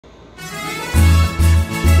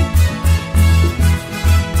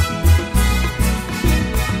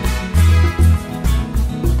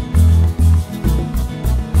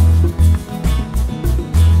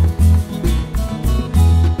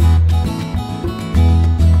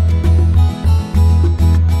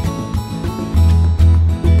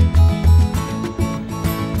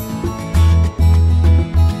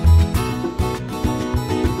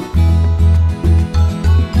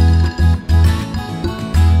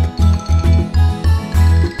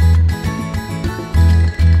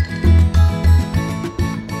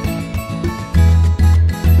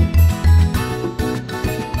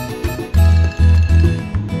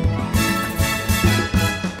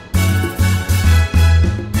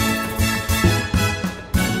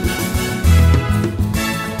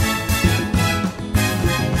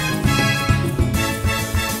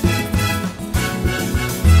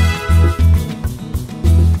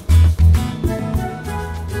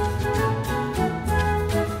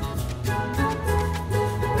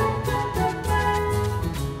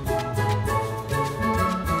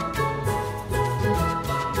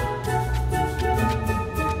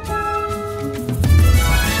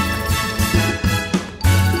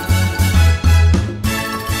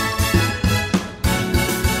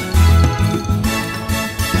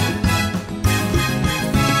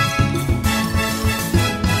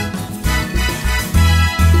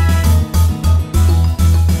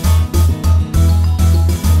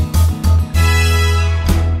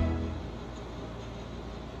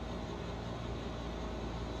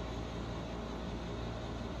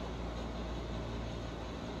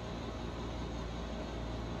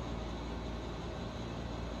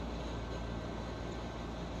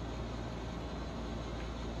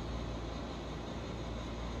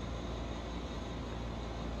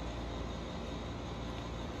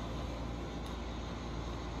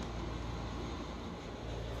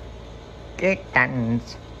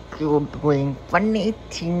Kittens, you doing funny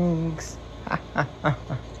things.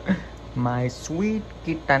 My sweet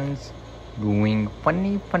kittens doing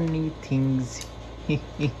funny things.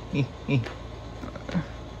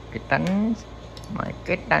 Kittens, my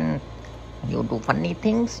kitten, you do funny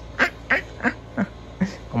things.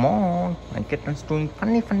 Come on, my kitten's doing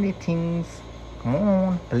funny things. Come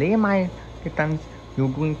on, play my kittens. You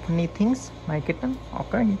doing funny things, my kitten?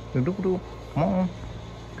 Okay, you do. Come on.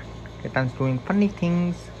 Kitten's doing funny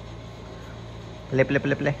things.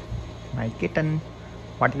 Play. My kitten.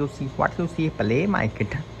 What you see? Play, my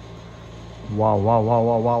kitten.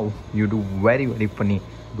 Wow. You do very funny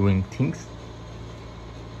doing things.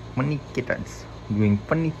 Funny kittens doing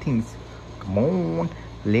funny things. Come on.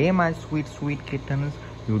 Play, my sweet kittens.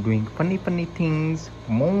 You doing funny things.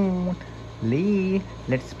 Come on. Play.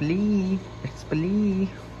 Let's play.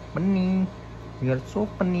 Funny. You are so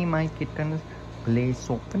funny, my kittens. Play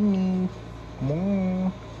so funny. Come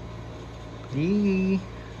on. Play.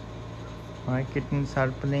 My kittens are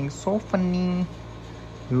playing so funny.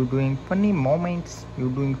 You doing funny moments. You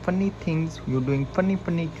doing funny things. You doing funny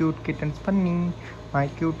cute kittens funny. My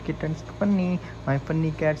cute kittens funny. My funny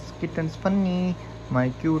cats kittens funny. My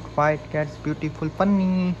cute white cats beautiful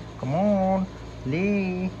funny. Come on.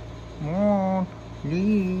 Play. Come on.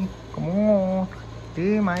 Play. Come on.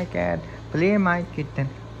 Play, my cat. Play, my kitten.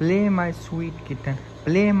 Play, my sweet kitten.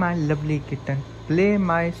 Play, my lovely kitten. Play,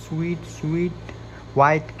 my sweet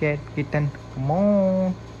white cat kitten. Come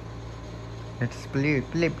on. Let's play.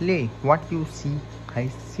 What you see? I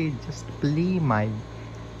say just play, my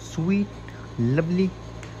sweet, lovely,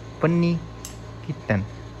 funny kitten.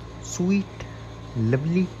 Sweet,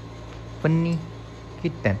 lovely, funny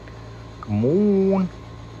kitten. Come on.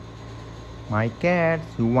 My cats,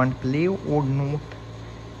 you want play or not?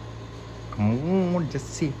 Come on,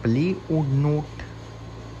 just say play or not.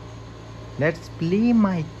 Let's play,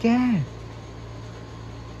 my cat.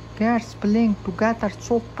 Cats playing together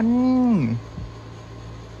so funny.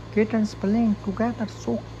 Kittens playing together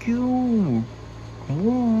so cute. Come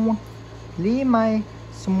on. Play, my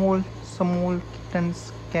small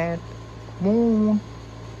kittens cat. Come on.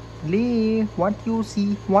 Play. What you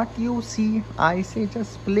see? I say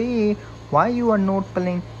just play. Why you are not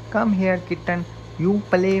playing? Come here, kitten. You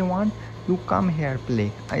play one. You come here,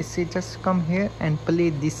 play. I say just come here and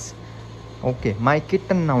play this. Okay, my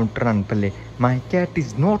kitten now turn play. My cat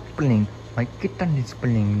is not playing. My kitten is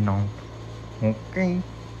playing now. Okay.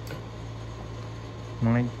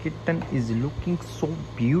 My kitten is looking so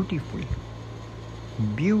beautiful.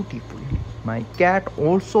 My cat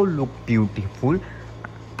also look beautiful.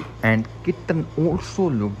 And kitten also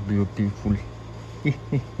look beautiful.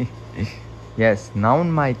 Yes, now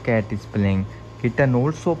my cat is playing. Kitten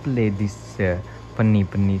also play this funny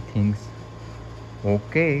things.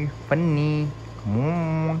 Okay, funny. Come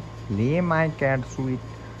on. Play, my cat, sweet,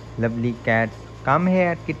 lovely cat. Come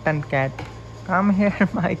here, kitten cat. Come here,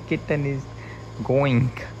 my kitten is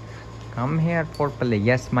going. Come here for play.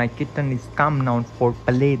 Yes, my kitten is come now for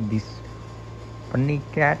play this. Funny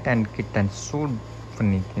cat and kitten. So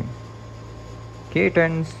funny thing.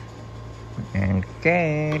 Kittens and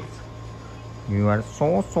cats. You are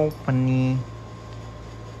so funny.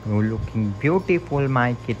 You looking beautiful,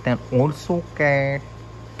 my kitten. Also cat.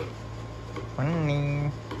 Funny.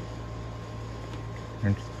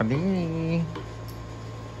 Let's play.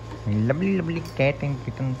 My lovely cat and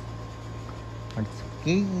kittens. Let's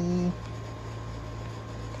play.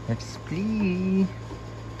 Let's play.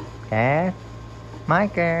 Cat. My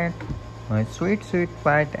cat. My sweet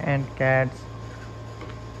white and cats.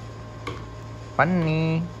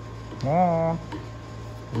 Funny. More.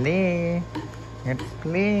 Play. Let's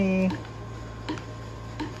play.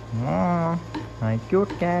 Come on. My cute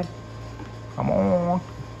cat. Come on.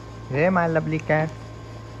 Play, my lovely cat.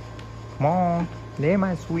 Come on. Play,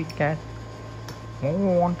 my sweet cat. Come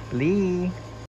on. Play.